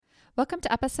Welcome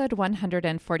to episode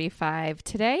 145.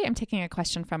 Today, I'm taking a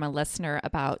question from a listener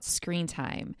about screen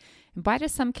time. And why do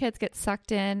some kids get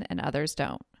sucked in and others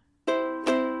don't?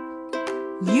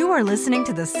 You are listening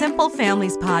to the Simple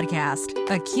Families Podcast,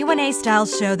 a Q&A style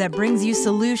show that brings you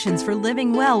solutions for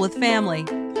living well with family.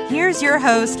 Here's your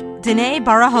host, Danae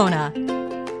Barahona.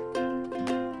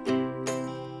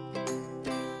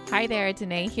 Hi there,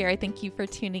 Danae here. Thank you for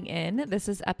tuning in. This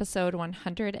is episode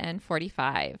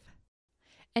 145.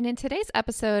 And in today's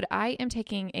episode, I am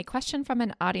taking a question from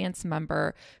an audience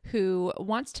member who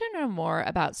wants to know more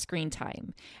about screen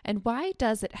time and why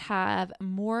does it have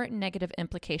more negative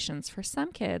implications for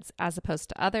some kids as opposed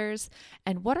to others,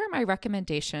 and what are my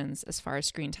recommendations as far as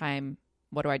screen time?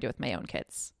 What do I do with my own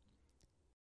kids?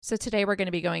 So today we're going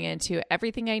to be going into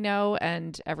everything I know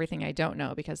and everything I don't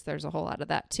know, because there's a whole lot of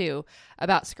that too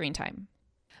about screen time.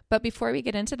 But before we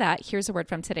get into that, here's a word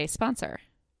from today's sponsor.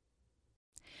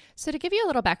 So to give you a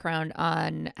little background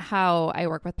on how I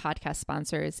work with podcast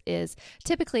sponsors is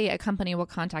typically a company will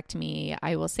contact me,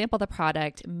 I will sample the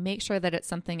product, make sure that it's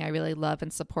something I really love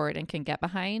and support and can get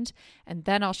behind, and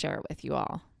then I'll share it with you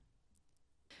all.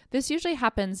 This usually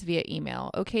happens via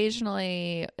email.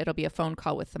 Occasionally, it'll be a phone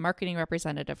call with the marketing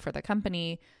representative for the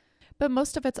company, but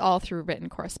most of it's all through written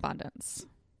correspondence.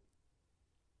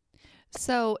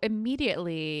 So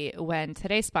immediately when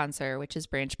today's sponsor, which is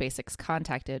Branch Basics,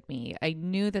 contacted me, I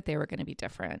knew that they were going to be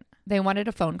different. They wanted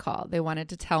a phone call. They wanted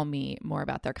to tell me more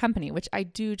about their company, which I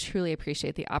do truly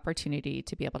appreciate the opportunity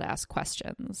to be able to ask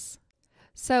questions.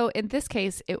 So in this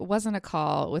case, it wasn't a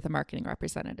call with a marketing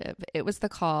representative. It was the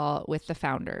call with the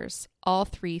founders, all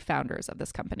three founders of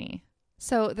this company.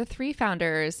 So the three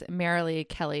founders, Marilee,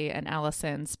 Kelly, and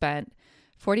Allison, spent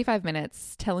 45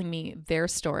 minutes telling me their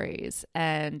stories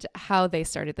and how they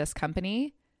started this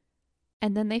company.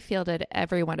 And then they fielded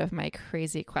every one of my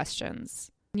crazy questions.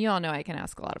 You all know I can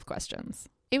ask a lot of questions.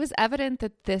 It was evident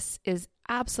that this is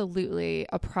absolutely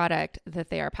a product that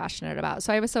they are passionate about.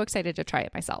 So I was so excited to try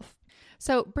it myself.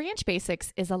 So Branch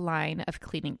Basics is a line of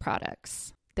cleaning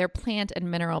products. They're plant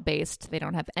and mineral based. They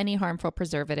don't have any harmful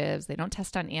preservatives. They don't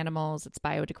test on animals. It's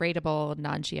biodegradable,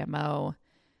 non-GMO.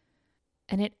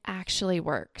 And it actually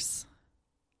works.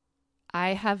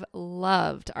 I have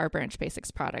loved our Branch Basics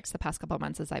products the past couple of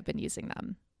months as I've been using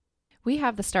them. We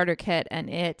have the starter kit, and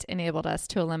it enabled us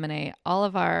to eliminate all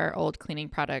of our old cleaning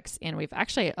products, and we've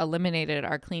actually eliminated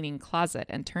our cleaning closet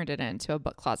and turned it into a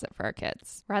book closet for our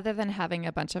kids. Rather than having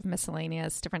a bunch of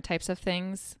miscellaneous different types of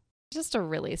things, just a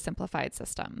really simplified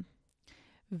system.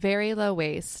 Very low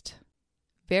waste,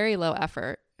 very low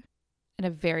effort, and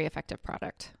a very effective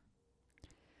product.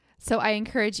 So I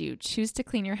encourage you, choose to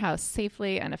clean your house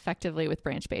safely and effectively with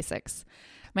Branch Basics.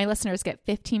 My listeners get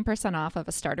 15% off of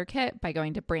a starter kit by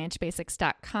going to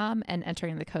branchbasics.com and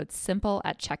entering the code SIMPLE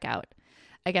at checkout.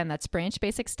 Again, that's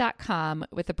branchbasics.com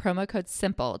with the promo code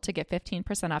SIMPLE to get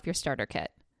 15% off your starter kit.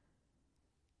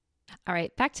 All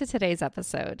right, back to today's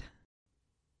episode.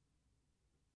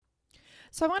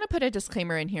 So I want to put a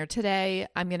disclaimer in here. Today,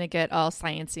 I'm going to get all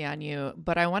sciencey on you,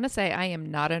 but I want to say I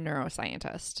am not a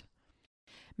neuroscientist.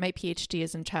 My PhD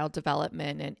is in child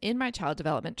development, and in my child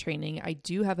development training, I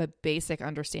do have a basic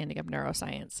understanding of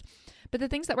neuroscience. But the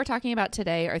things that we're talking about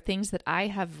today are things that I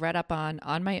have read up on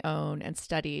my own and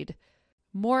studied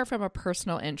more from a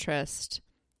personal interest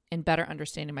in better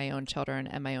understanding my own children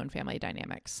and my own family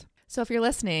dynamics. So if you're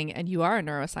listening and you are a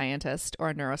neuroscientist or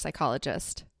a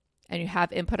neuropsychologist and you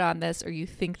have input on this, or you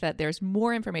think that there's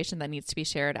more information that needs to be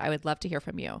shared, I would love to hear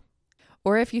from you.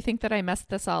 Or if you think that I messed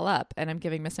this all up and I'm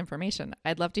giving misinformation,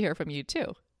 I'd love to hear from you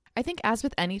too. I think as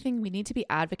with anything, we need to be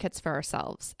advocates for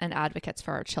ourselves and advocates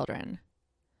for our children.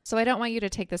 So I don't want you to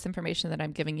take this information that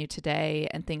I'm giving you today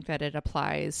and think that it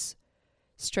applies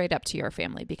straight up to your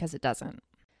family, because it doesn't.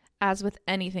 As with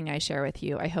anything I share with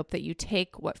you, I hope that you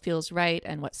take what feels right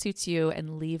and what suits you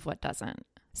and leave what doesn't.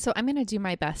 So I'm going to do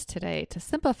my best today to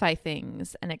simplify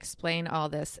things and explain all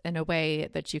this in a way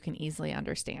that you can easily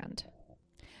understand.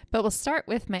 But we'll start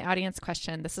with my audience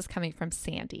question. This is coming from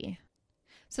Sandy.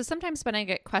 So sometimes when I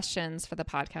get questions for the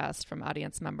podcast from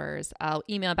audience members, I'll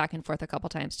email back and forth a couple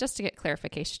times just to get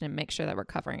clarification and make sure that we're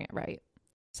covering it right.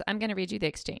 So I'm going to read you the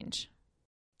exchange.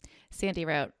 Sandy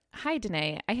wrote, "Hi,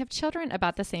 Danae. I have children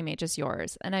about the same age as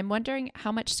yours, and I'm wondering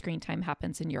how much screen time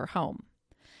happens in your home.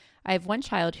 I have one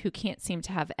child who can't seem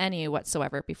to have any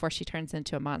whatsoever before she turns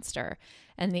into a monster,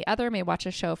 and the other may watch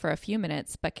a show for a few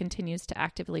minutes but continues to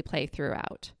actively play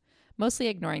throughout, mostly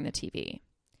ignoring the TV.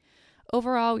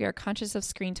 Overall, we are conscious of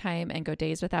screen time and go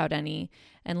days without any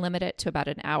and limit it to about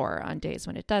an hour on days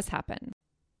when it does happen.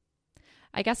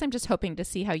 I guess I'm just hoping to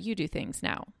see how you do things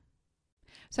now.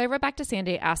 So I wrote back to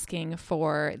Sandy asking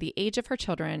for the age of her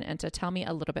children and to tell me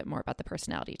a little bit more about the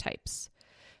personality types.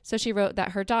 So she wrote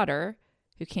that her daughter,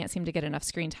 who can't seem to get enough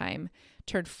screen time,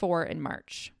 turned 4 in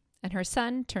March, and her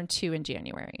son turned 2 in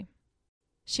January.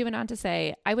 She went on to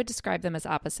say, I would describe them as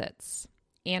opposites.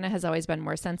 Anna has always been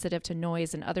more sensitive to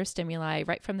noise and other stimuli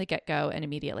right from the get-go and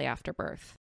immediately after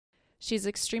birth. She's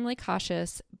extremely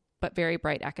cautious, but very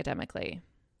bright academically.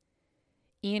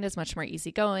 Ian is much more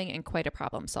easygoing and quite a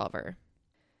problem solver.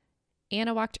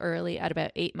 Anna walked early at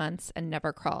about 8 months and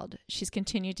never crawled. She's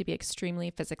continued to be extremely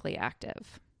physically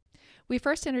active. We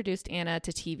first introduced Anna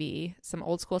to TV, some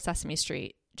old school Sesame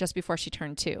Street, just before she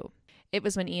turned 2. It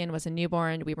was when Ian was a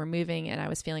newborn, we were moving, and I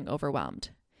was feeling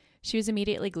overwhelmed. She was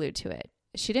immediately glued to it.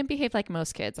 She didn't behave like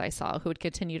most kids I saw who would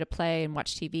continue to play and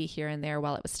watch TV here and there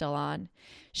while it was still on.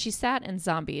 She sat and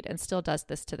zombied and still does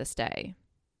this to this day.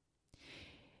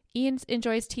 Ian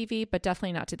enjoys TV, but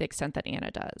definitely not to the extent that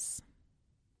Anna does.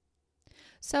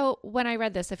 So when I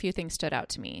read this, a few things stood out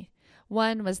to me.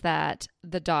 One was that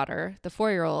the daughter, the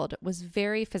 4-year-old, was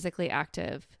very physically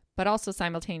active, but also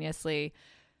simultaneously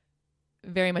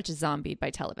very much zombied by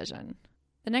television.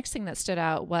 The next thing that stood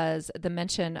out was the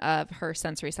mention of her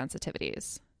sensory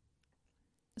sensitivities.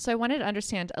 So I wanted to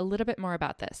understand a little bit more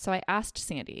about this. So I asked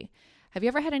Sandy, have you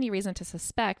ever had any reason to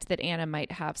suspect that Anna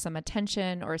might have some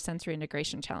attention or sensory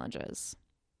integration challenges?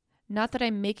 Not that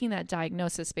I'm making that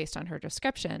diagnosis based on her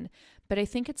description, but I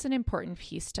think it's an important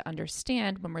piece to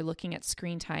understand when we're looking at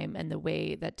screen time and the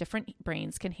way that different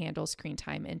brains can handle screen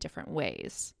time in different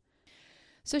ways.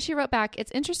 So she wrote back,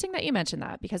 it's interesting that you mentioned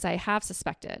that because I have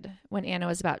suspected. When Anna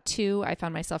was about 2, I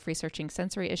found myself researching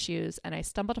sensory issues and I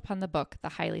stumbled upon the book, The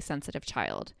Highly Sensitive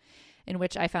Child, in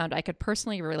which I found I could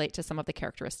personally relate to some of the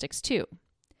characteristics too.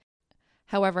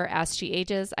 However, as she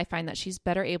ages, I find that she's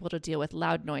better able to deal with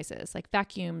loud noises like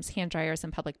vacuums, hand dryers,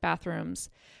 and public bathrooms.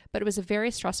 But it was a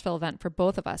very stressful event for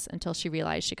both of us until she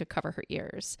realized she could cover her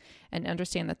ears and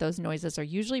understand that those noises are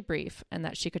usually brief and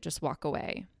that she could just walk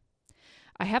away.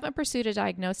 I haven't pursued a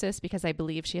diagnosis because I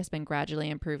believe she has been gradually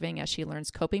improving as she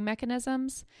learns coping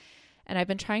mechanisms, and I've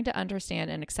been trying to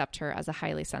understand and accept her as a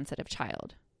highly sensitive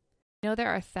child. I know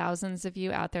there are thousands of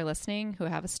you out there listening who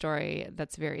have a story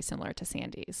that's very similar to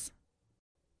Sandy's.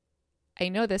 I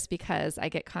know this because I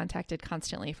get contacted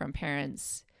constantly from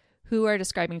parents who are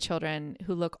describing children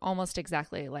who look almost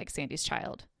exactly like Sandy's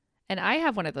child. And I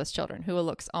have one of those children who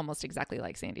looks almost exactly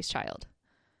like Sandy's child.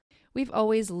 We've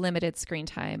always limited screen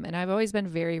time, and I've always been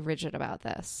very rigid about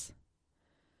this.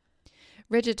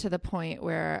 Rigid to the point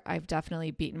where I've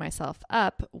definitely beaten myself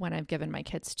up when I've given my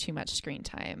kids too much screen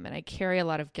time, and I carry a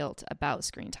lot of guilt about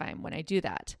screen time when I do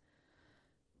that.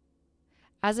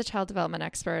 As a child development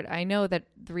expert, I know that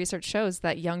the research shows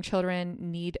that young children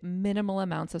need minimal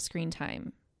amounts of screen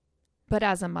time. But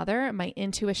as a mother, my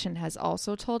intuition has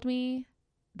also told me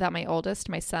that my oldest,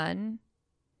 my son,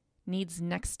 needs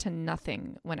next to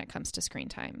nothing when it comes to screen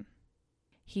time.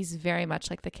 He's very much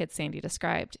like the kid Sandy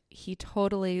described. He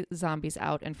totally zombies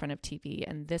out in front of TV,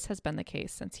 and this has been the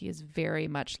case since he has very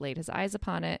much laid his eyes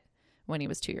upon it when he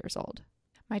was 2 years old.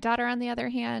 My daughter, on the other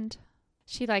hand,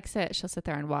 she likes it. She'll sit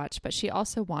there and watch, but she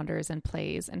also wanders and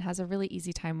plays and has a really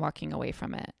easy time walking away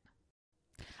from it.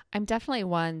 I'm definitely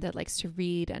one that likes to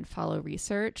read and follow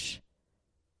research,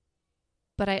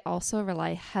 but I also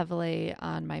rely heavily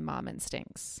on my mom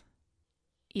instincts.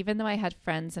 Even though I had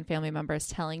friends and family members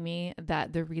telling me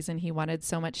that the reason he wanted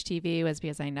so much TV was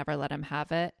because I never let him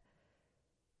have it,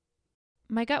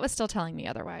 my gut was still telling me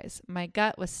otherwise. My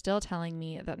gut was still telling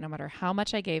me that no matter how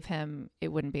much I gave him, it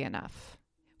wouldn't be enough.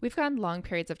 We've gone long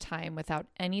periods of time without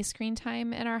any screen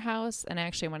time in our house, and I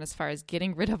actually went as far as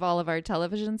getting rid of all of our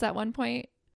televisions at one point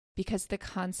because the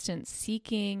constant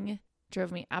seeking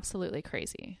drove me absolutely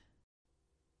crazy.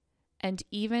 And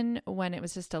even when it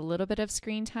was just a little bit of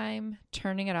screen time,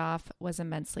 turning it off was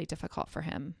immensely difficult for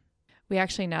him. We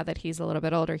actually, now that he's a little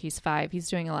bit older, he's 5, he's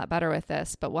doing a lot better with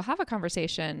this, but we'll have a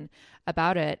conversation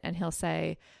about it and he'll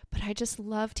say, but I just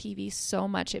love TV so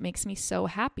much. It makes me so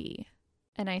happy.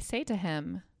 And I say to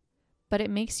him, but it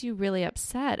makes you really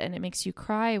upset and it makes you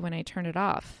cry when I turn it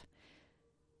off.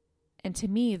 And to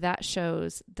me, that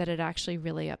shows that it actually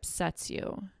really upsets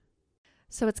you.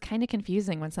 So it's kind of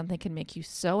confusing when something can make you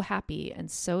so happy and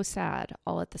so sad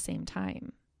all at the same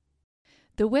time.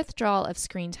 The withdrawal of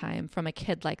screen time from a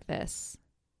kid like this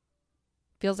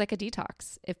feels like a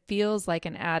detox. It feels like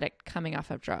an addict coming off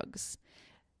of drugs.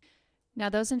 Now,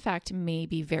 those in fact may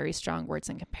be very strong words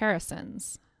and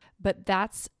comparisons, but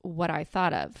that's what I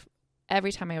thought of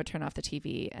every time I would turn off the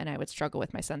TV and I would struggle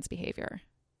with my son's behavior.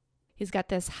 He's got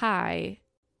this high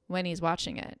when he's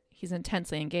watching it. He's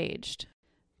intensely engaged.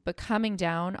 But coming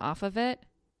down off of it,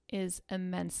 is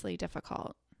immensely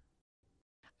difficult.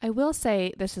 I will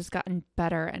say this has gotten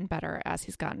better and better as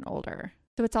he's gotten older.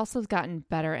 So it's also gotten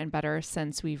better and better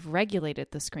since we've regulated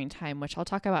the screen time, which I'll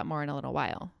talk about more in a little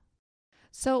while.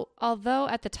 So although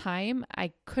at the time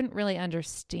I couldn't really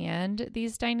understand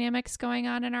these dynamics going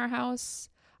on in our house,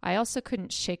 I also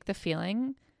couldn't shake the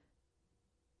feeling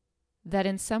that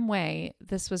in some way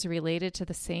this was related to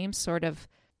the same sort of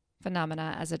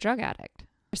phenomena as a drug addict.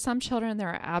 For some children, there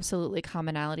are absolutely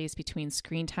commonalities between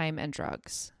screen time and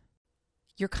drugs.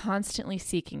 You're constantly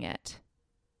seeking it,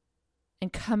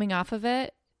 and coming off of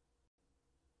it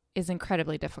is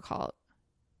incredibly difficult.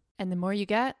 And the more you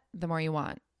get, the more you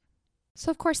want.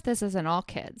 So of course, this isn't all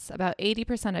kids. About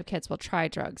 80% of kids will try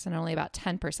drugs and only about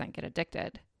 10% get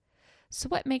addicted. So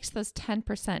what makes those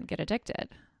 10% get addicted?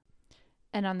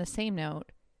 And on the same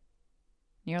note,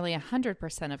 nearly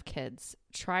 100% of kids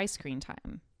try screen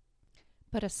time,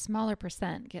 but a smaller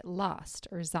percent get lost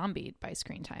or zombied by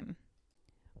screen time.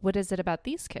 What is it about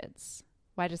these kids?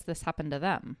 Why does this happen to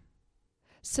them?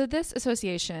 So this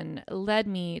association led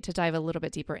me to dive a little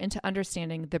bit deeper into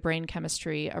understanding the brain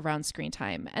chemistry around screen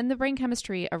time and the brain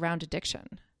chemistry around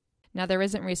addiction. Now, there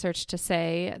isn't research to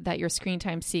say that your screen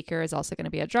time seeker is also going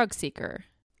to be a drug seeker.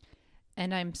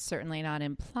 And I'm certainly not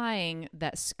implying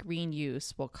that screen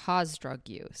use will cause drug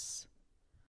use.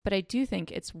 But I do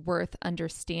think it's worth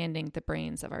understanding the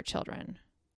brains of our children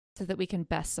so that we can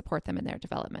best support them in their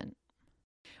development.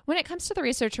 When it comes to the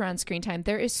research around screen time,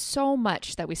 there is so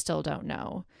much that we still don't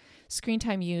know. Screen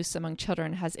time use among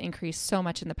children has increased so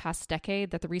much in the past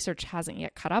decade that the research hasn't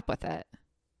yet caught up with it.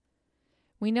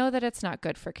 We know that it's not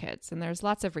good for kids, and there's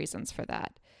lots of reasons for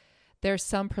that. There's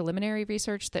some preliminary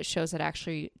research that shows it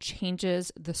actually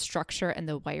changes the structure and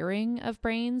the wiring of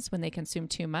brains when they consume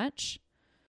too much.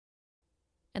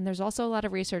 And there's also a lot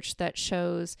of research that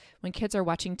shows when kids are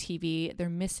watching TV, they're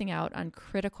missing out on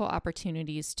critical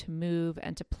opportunities to move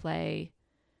and to play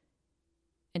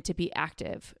and to be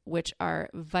active, which are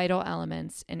vital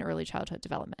elements in early childhood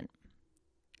development.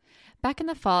 Back in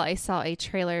the fall, I saw a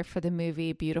trailer for the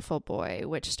movie Beautiful Boy,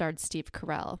 which starred Steve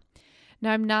Carell.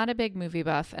 Now, I'm not a big movie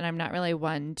buff, and I'm not really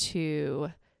one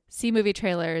to see movie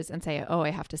trailers and say, oh,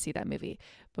 I have to see that movie.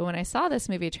 But when I saw this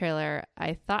movie trailer,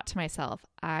 I thought to myself,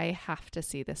 I have to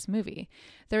see this movie.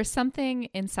 There was something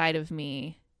inside of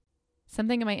me,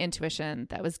 something in my intuition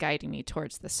that was guiding me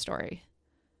towards this story.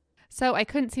 So I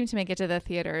couldn't seem to make it to the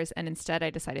theaters, and instead I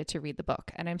decided to read the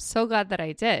book. And I'm so glad that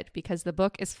I did, because the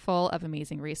book is full of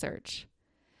amazing research.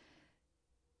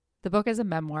 The book is a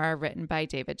memoir written by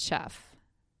David Sheff.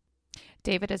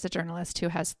 David is a journalist who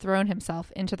has thrown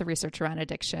himself into the research around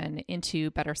addiction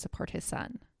to better support his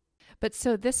son. But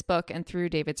so this book, and through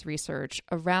David's research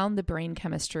around the brain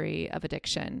chemistry of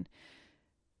addiction,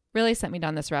 really sent me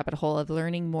down this rabbit hole of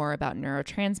learning more about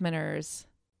neurotransmitters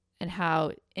and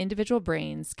how individual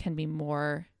brains can be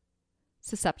more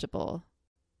susceptible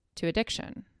to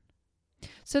addiction.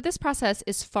 So this process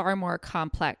is far more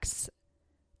complex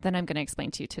than I'm going to explain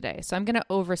to you today. So I'm going to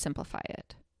oversimplify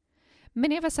it.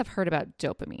 Many of us have heard about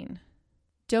dopamine.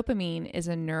 Dopamine is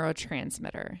a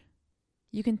neurotransmitter.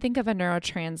 You can think of a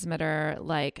neurotransmitter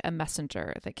like a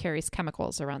messenger that carries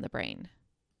chemicals around the brain.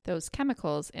 Those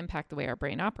chemicals impact the way our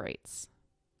brain operates.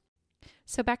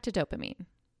 So back to dopamine,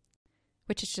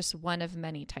 which is just one of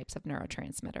many types of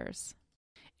neurotransmitters.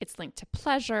 It's linked to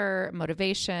pleasure,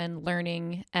 motivation,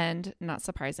 learning, and, not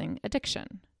surprising,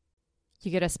 addiction. You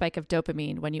get a spike of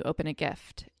dopamine when you open a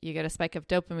gift. You get a spike of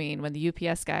dopamine when the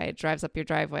UPS guy drives up your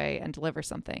driveway and delivers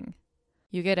something.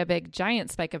 You get a big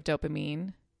giant spike of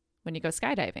dopamine when you go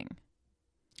skydiving.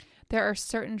 There are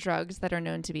certain drugs that are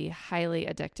known to be highly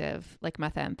addictive, like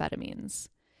methamphetamines.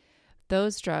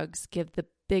 Those drugs give the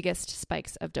biggest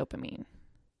spikes of dopamine.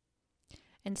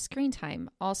 And screen time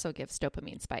also gives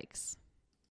dopamine spikes.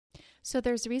 So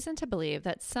there's reason to believe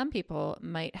that some people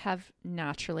might have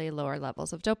naturally lower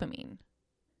levels of dopamine.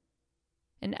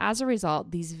 And as a result,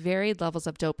 these varied levels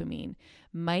of dopamine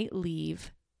might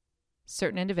leave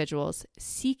certain individuals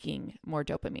seeking more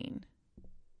dopamine.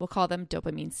 We'll call them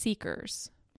dopamine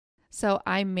seekers. So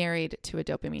I'm married to a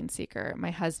dopamine seeker. My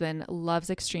husband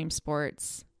loves extreme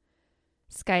sports,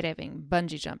 skydiving,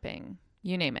 bungee jumping,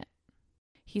 you name it.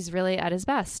 He's really at his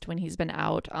best when he's been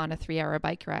out on a 3-hour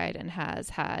bike ride and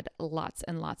has had lots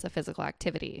and lots of physical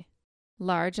activity.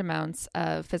 Large amounts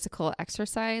of physical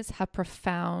exercise have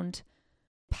profound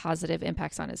positive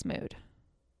impacts on his mood.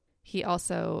 He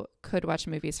also could watch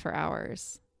movies for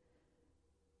hours.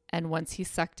 And once he's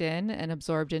sucked in and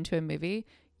absorbed into a movie,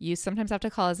 you sometimes have to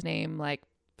call his name like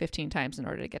 15 times in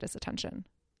order to get his attention.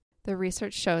 The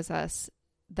research shows us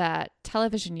that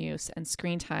television use and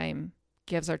screen time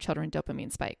gives our children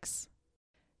dopamine spikes.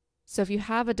 So if you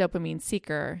have a dopamine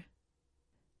seeker,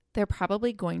 they're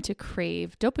probably going to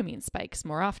crave dopamine spikes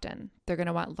more often. They're going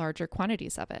to want larger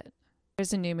quantities of it.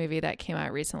 There's a new movie that came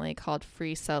out recently called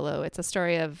Free Solo. It's a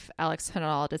story of Alex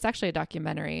Honnold. It's actually a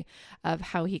documentary of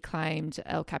how he climbed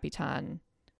El Capitan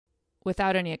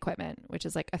without any equipment, which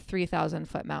is like a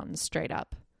 3,000-foot mountain straight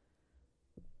up.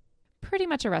 Pretty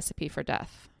much a recipe for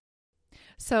death.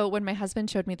 So when my husband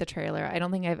showed me the trailer, I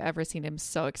don't think I've ever seen him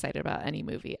so excited about any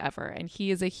movie ever. And he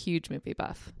is a huge movie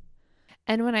buff.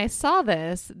 And when I saw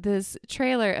this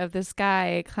trailer of this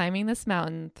guy climbing this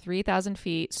mountain 3,000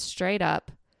 feet straight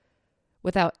up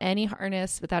without any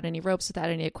harness, without any ropes,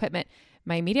 without any equipment,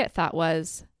 my immediate thought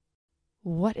was,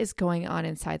 what is going on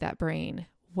inside that brain?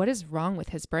 What is wrong with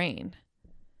his brain?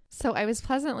 So I was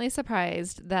pleasantly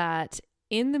surprised that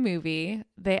in the movie,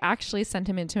 they actually sent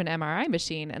him into an MRI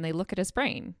machine and they look at his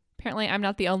brain. Apparently, I'm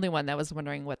not the only one that was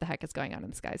wondering what the heck is going on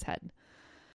in this guy's head.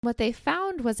 What they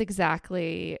found was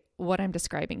exactly what I'm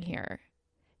describing here.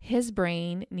 His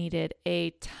brain needed a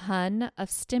ton of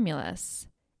stimulus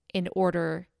in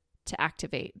order to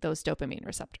activate those dopamine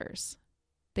receptors.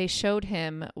 They showed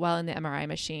him, while in the MRI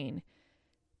machine,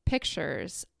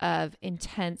 pictures of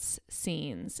intense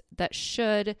scenes that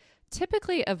should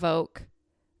typically evoke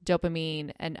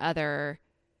dopamine and other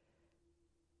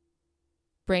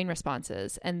brain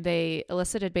responses, and they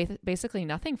elicited basically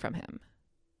nothing from him.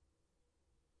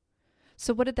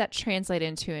 So what did that translate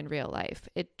into in real life?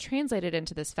 It translated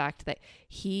into this fact that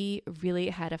he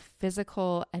really had a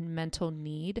physical and mental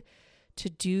need to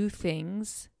do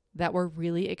things that were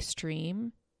really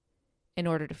extreme in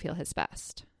order to feel his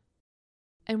best.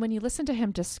 And when you listen to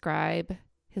him describe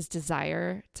his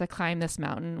desire to climb this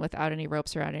mountain without any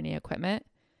ropes or without any equipment,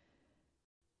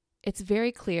 it's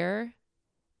very clear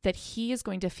that he is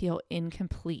going to feel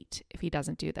incomplete if he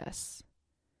doesn't do this.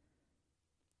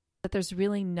 That there's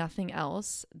really nothing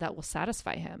else that will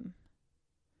satisfy him.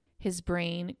 His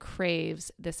brain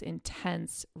craves this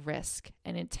intense risk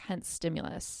and intense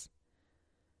stimulus.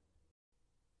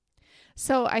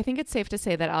 So I think it's safe to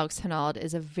say that Alex Honnold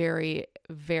is a very,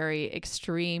 very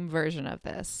extreme version of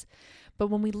this. But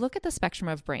when we look at the spectrum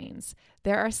of brains,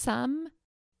 there are some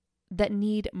that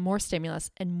need more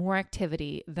stimulus and more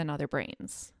activity than other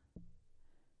brains.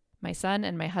 My son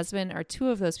and my husband are two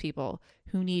of those people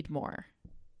who need more.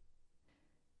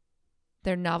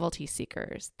 They're novelty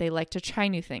seekers. They like to try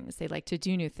new things. They like to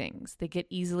do new things. They get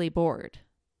easily bored.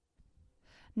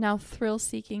 Now, thrill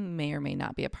seeking may or may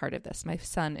not be a part of this. My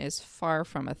son is far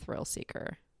from a thrill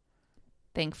seeker,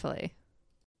 thankfully.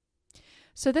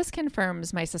 So this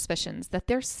confirms my suspicions that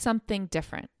there's something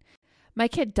different. My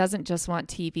kid doesn't just want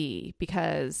TV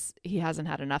because he hasn't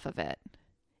had enough of it.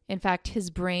 In fact, his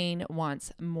brain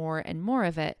wants more and more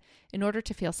of it in order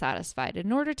to feel satisfied,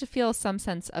 in order to feel some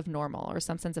sense of normal or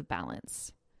some sense of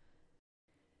balance.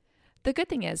 The good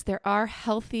thing is there are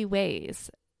healthy ways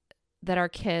that our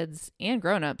kids and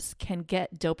grown-ups can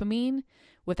get dopamine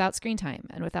without screen time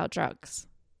and without drugs,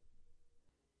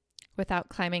 without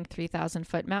climbing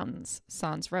 3,000-foot mountains,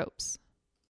 sans ropes.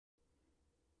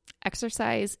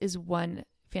 Exercise is one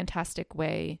fantastic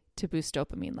way to boost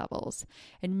dopamine levels,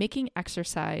 and making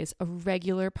exercise a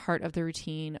regular part of the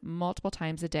routine multiple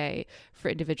times a day for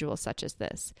individuals such as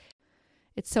this.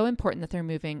 It's so important that they're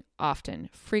moving often,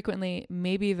 frequently,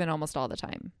 maybe even almost all the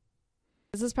time.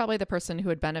 This is probably the person who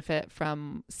would benefit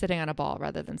from sitting on a ball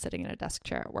rather than sitting in a desk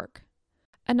chair at work.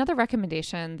 Another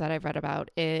recommendation that I've read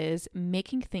about is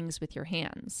making things with your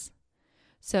hands.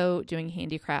 So doing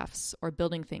handicrafts or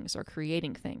building things or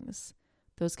creating things.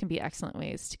 Those can be excellent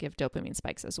ways to give dopamine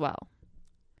spikes as well.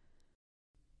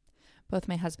 Both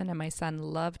my husband and my son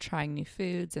love trying new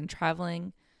foods and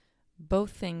traveling, both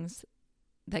things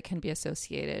that can be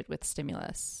associated with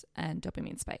stimulus and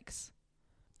dopamine spikes.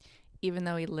 Even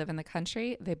though we live in the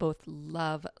country, they both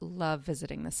love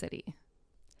visiting the city.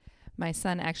 My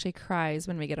son actually cries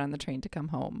when we get on the train to come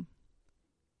home.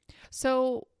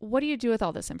 So what do you do with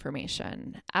all this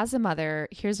information? As a mother,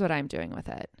 here's what I'm doing with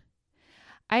it.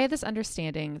 I have this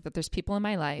understanding that there's people in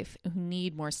my life who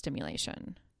need more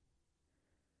stimulation,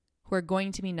 who are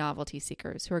going to be novelty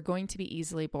seekers, who are going to be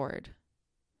easily bored,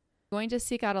 going to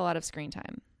seek out a lot of screen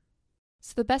time.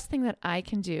 So the best thing that I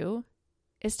can do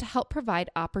is to help provide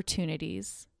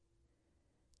opportunities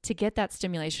to get that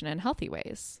stimulation in healthy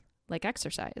ways, like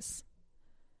exercise,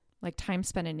 like time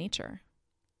spent in nature,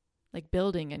 like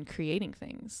building and creating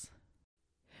things.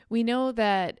 We know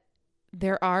that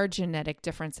there are genetic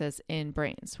differences in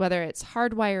brains, whether it's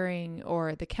hardwiring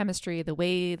or the chemistry, the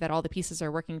way that all the pieces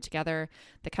are working together,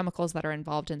 the chemicals that are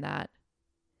involved in that.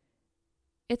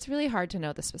 It's really hard to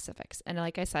know the specifics. And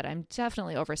like I said, I'm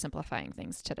definitely oversimplifying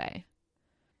things today.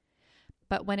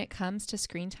 But when it comes to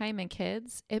screen time in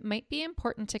kids, it might be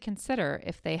important to consider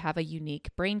if they have a unique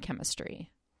brain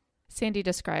chemistry. Sandy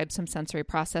described some sensory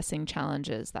processing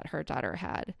challenges that her daughter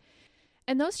had.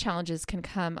 And those challenges can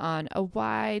come on a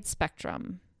wide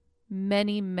spectrum.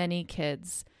 Many, many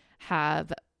kids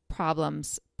have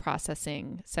problems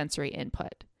processing sensory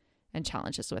input and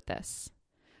challenges with this.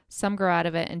 Some grow out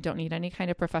of it and don't need any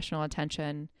kind of professional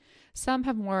attention. Some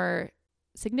have more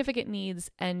significant needs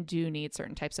and do need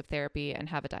certain types of therapy and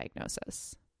have a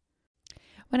diagnosis.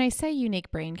 When I say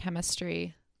unique brain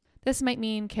chemistry, this might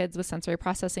mean kids with sensory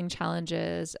processing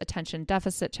challenges, attention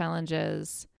deficit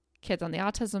challenges, kids on the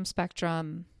autism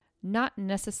spectrum, not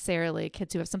necessarily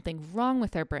kids who have something wrong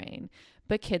with their brain,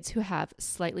 but kids who have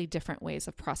slightly different ways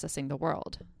of processing the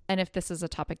world. And if this is a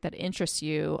topic that interests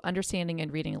you, understanding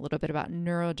and reading a little bit about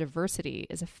neurodiversity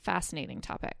is a fascinating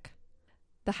topic.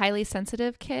 The highly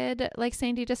sensitive kid, like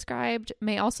Sandy described,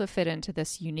 may also fit into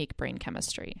this unique brain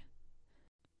chemistry.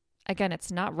 Again,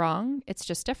 it's not wrong, it's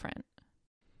just different.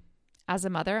 As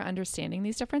a mother, understanding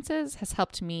these differences has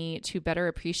helped me to better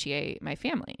appreciate my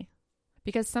family.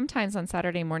 Because sometimes on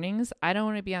Saturday mornings, I don't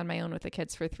want to be on my own with the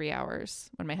kids for 3 hours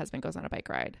when my husband goes on a bike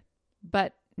ride.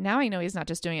 But now I know he's not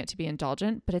just doing it to be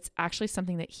indulgent, but it's actually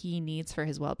something that he needs for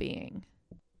his well-being.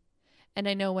 And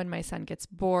I know when my son gets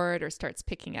bored or starts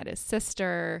picking at his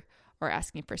sister or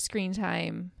asking for screen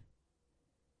time,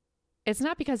 it's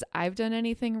not because I've done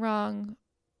anything wrong,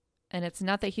 and it's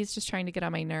not that he's just trying to get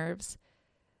on my nerves,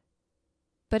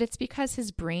 but it's because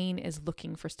his brain is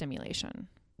looking for stimulation.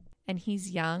 And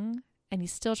he's young, and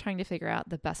he's still trying to figure out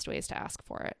the best ways to ask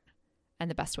for it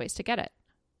and the best ways to get it.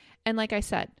 And like I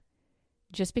said,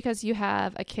 just because you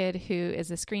have a kid who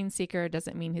is a screen seeker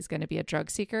doesn't mean he's going to be a drug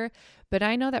seeker. But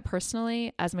I know that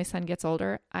personally, as my son gets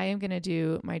older, I am going to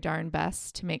do my darn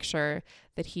best to make sure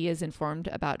that he is informed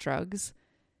about drugs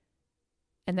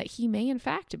and that he may, in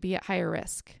fact, be at higher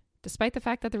risk, despite the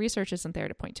fact that the research isn't there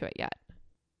to point to it yet.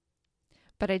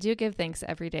 But I do give thanks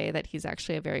every day that he's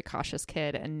actually a very cautious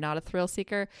kid and not a thrill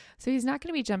seeker, so he's not going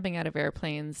to be jumping out of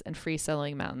airplanes and free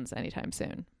soloing mountains anytime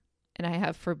soon. And I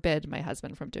have forbid my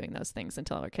husband from doing those things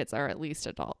until our kids are at least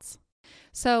adults.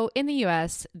 So in the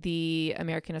US, the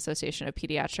American Association of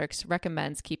Pediatrics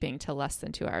recommends keeping to less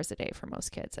than 2 hours a day for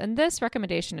most kids. And this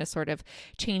recommendation is sort of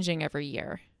changing every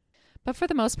year. But for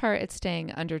the most part, it's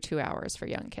staying under 2 hours for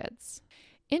young kids.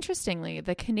 Interestingly,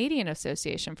 the Canadian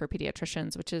Association for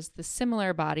Pediatricians, which is the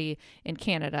similar body in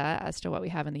Canada as to what we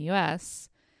have in the US,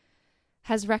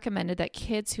 has recommended that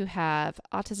kids who have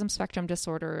autism spectrum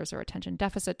disorders or attention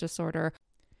deficit disorder,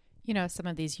 some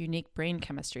of these unique brain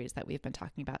chemistries that we've been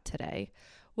talking about today,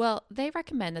 well, they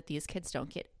recommend that these kids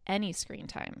don't get any screen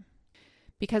time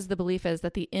because the belief is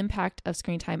that the impact of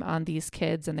screen time on these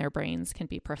kids and their brains can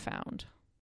be profound.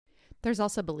 There's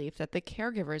also belief that the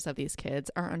caregivers of these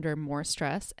kids are under more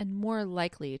stress and more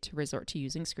likely to resort to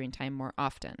using screen time more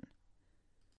often.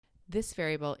 This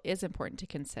variable is important to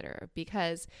consider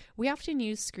because we often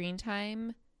use screen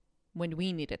time when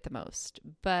we need it the most,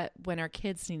 but when our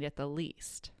kids need it the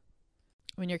least.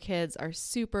 When your kids are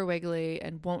super wiggly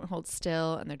and won't hold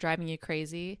still and they're driving you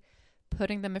crazy,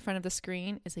 putting them in front of the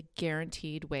screen is a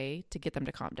guaranteed way to get them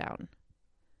to calm down.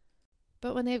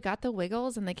 But when they've got the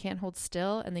wiggles and they can't hold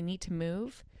still and they need to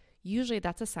move, usually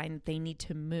that's a sign that they need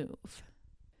to move.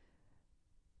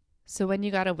 So when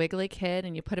you got a wiggly kid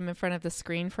and you put him in front of the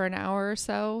screen for an hour or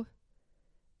so,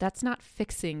 that's not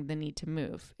fixing the need to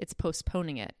move. It's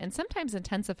postponing it and sometimes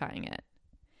intensifying it.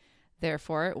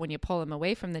 Therefore, when you pull him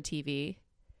away from the TV,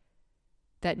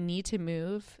 that need to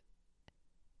move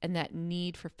and that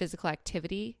need for physical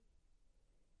activity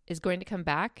is going to come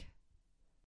back,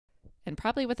 and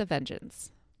probably with a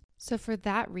vengeance. So for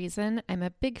that reason, I'm a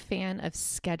big fan of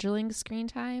scheduling screen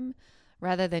time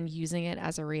rather than using it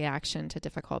as a reaction to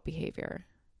difficult behavior.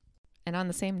 And on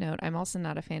the same note, I'm also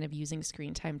not a fan of using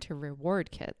screen time to reward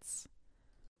kids.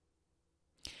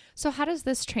 So how does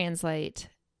this translate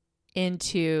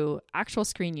into actual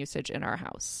screen usage in our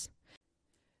house?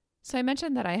 So I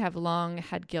mentioned that I have long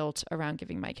had guilt around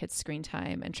giving my kids screen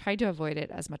time and tried to avoid it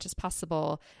as much as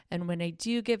possible. And when I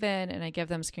do give in and I give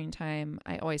them screen time,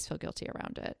 I always feel guilty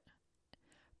around it.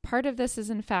 Part of this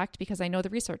is, in fact, because I know the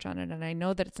research on it and I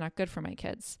know that it's not good for my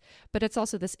kids. But it's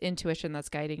also this intuition that's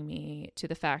guiding me to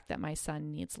the fact that my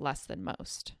son needs less than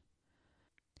most.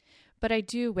 But I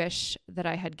do wish that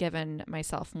I had given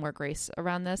myself more grace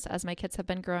around this as my kids have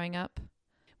been growing up.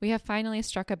 We have finally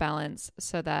struck a balance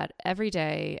so that every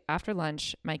day after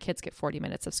lunch, my kids get 40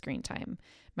 minutes of screen time.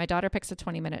 My daughter picks a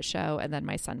 20-minute show, and then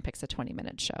my son picks a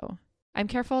 20-minute show. I'm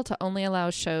careful to only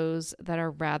allow shows that are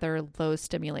rather low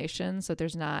stimulation, so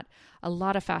there's not a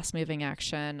lot of fast-moving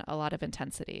action, a lot of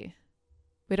intensity.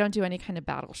 We don't do any kind of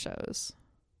battle shows.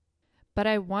 But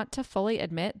I want to fully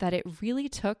admit that it really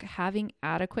took having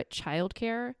adequate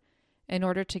childcare in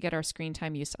order to get our screen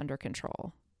time use under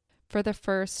control. For the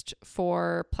first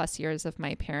 4+ years of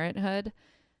my parenthood,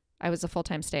 I was a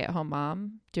full-time stay-at-home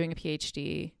mom, doing a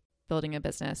PhD, building a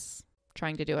business,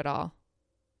 trying to do it all,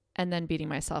 and then beating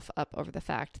myself up over the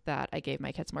fact that I gave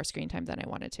my kids more screen time than I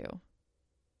wanted to.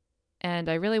 And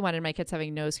I really wanted my kids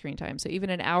having no screen time, so even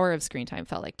an hour of screen time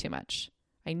felt like too much.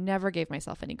 I never gave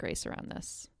myself any grace around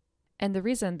this. And the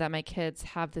reason that my kids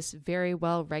have this very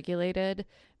well-regulated,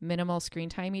 minimal screen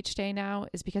time each day now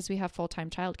is because we have full-time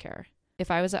childcare.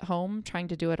 If I was at home trying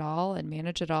to do it all and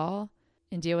manage it all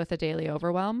and deal with the daily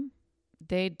overwhelm,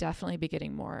 they'd definitely be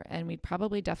getting more, and we'd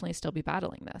probably definitely still be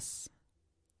battling this.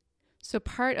 So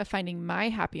part of finding my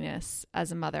happiness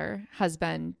as a mother has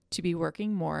been to be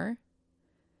working more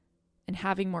and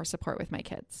having more support with my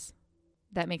kids.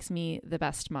 That makes me the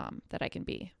best mom that I can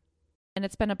be. And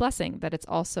it's been a blessing that it's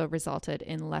also resulted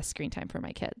in less screen time for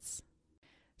my kids.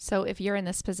 So if you're in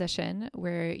this position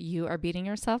where you are beating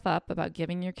yourself up about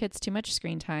giving your kids too much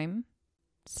screen time,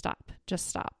 stop. Just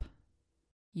stop.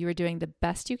 You are doing the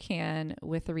best you can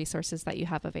with the resources that you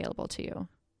have available to you.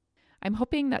 I'm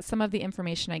hoping that some of the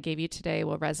information I gave you today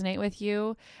will resonate with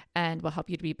you and will help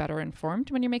you to be better informed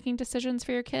when you're making decisions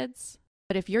for your kids.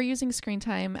 But if you're using screen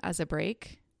time as a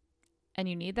break and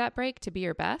you need that break to be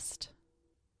your best,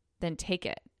 then take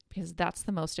it, because that's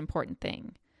the most important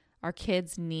thing. Our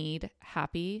kids need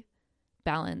happy,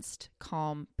 balanced,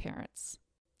 calm parents.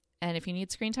 And if you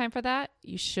need screen time for that,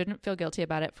 you shouldn't feel guilty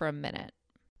about it for a minute.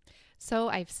 So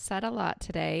I've said a lot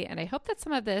today, and I hope that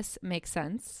some of this makes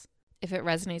sense. If it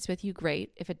resonates with you,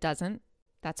 great. If it doesn't,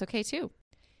 that's okay too.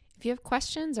 If you have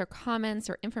questions or comments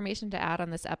or information to add on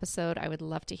this episode, I would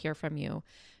love to hear from you.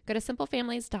 Go to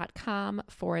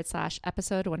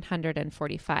simplefamilies.com/episode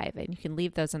 145, and you can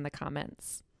leave those in the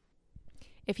comments.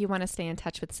 If you want to stay in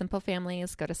touch with Simple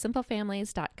Families, go to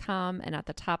simplefamilies.com, and at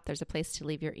the top, there's a place to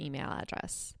leave your email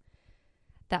address.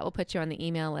 That will put you on the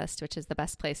email list, which is the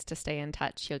best place to stay in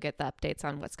touch. You'll get the updates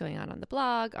on what's going on the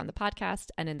blog, on the podcast,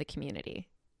 and in the community.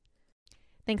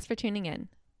 Thanks for tuning in.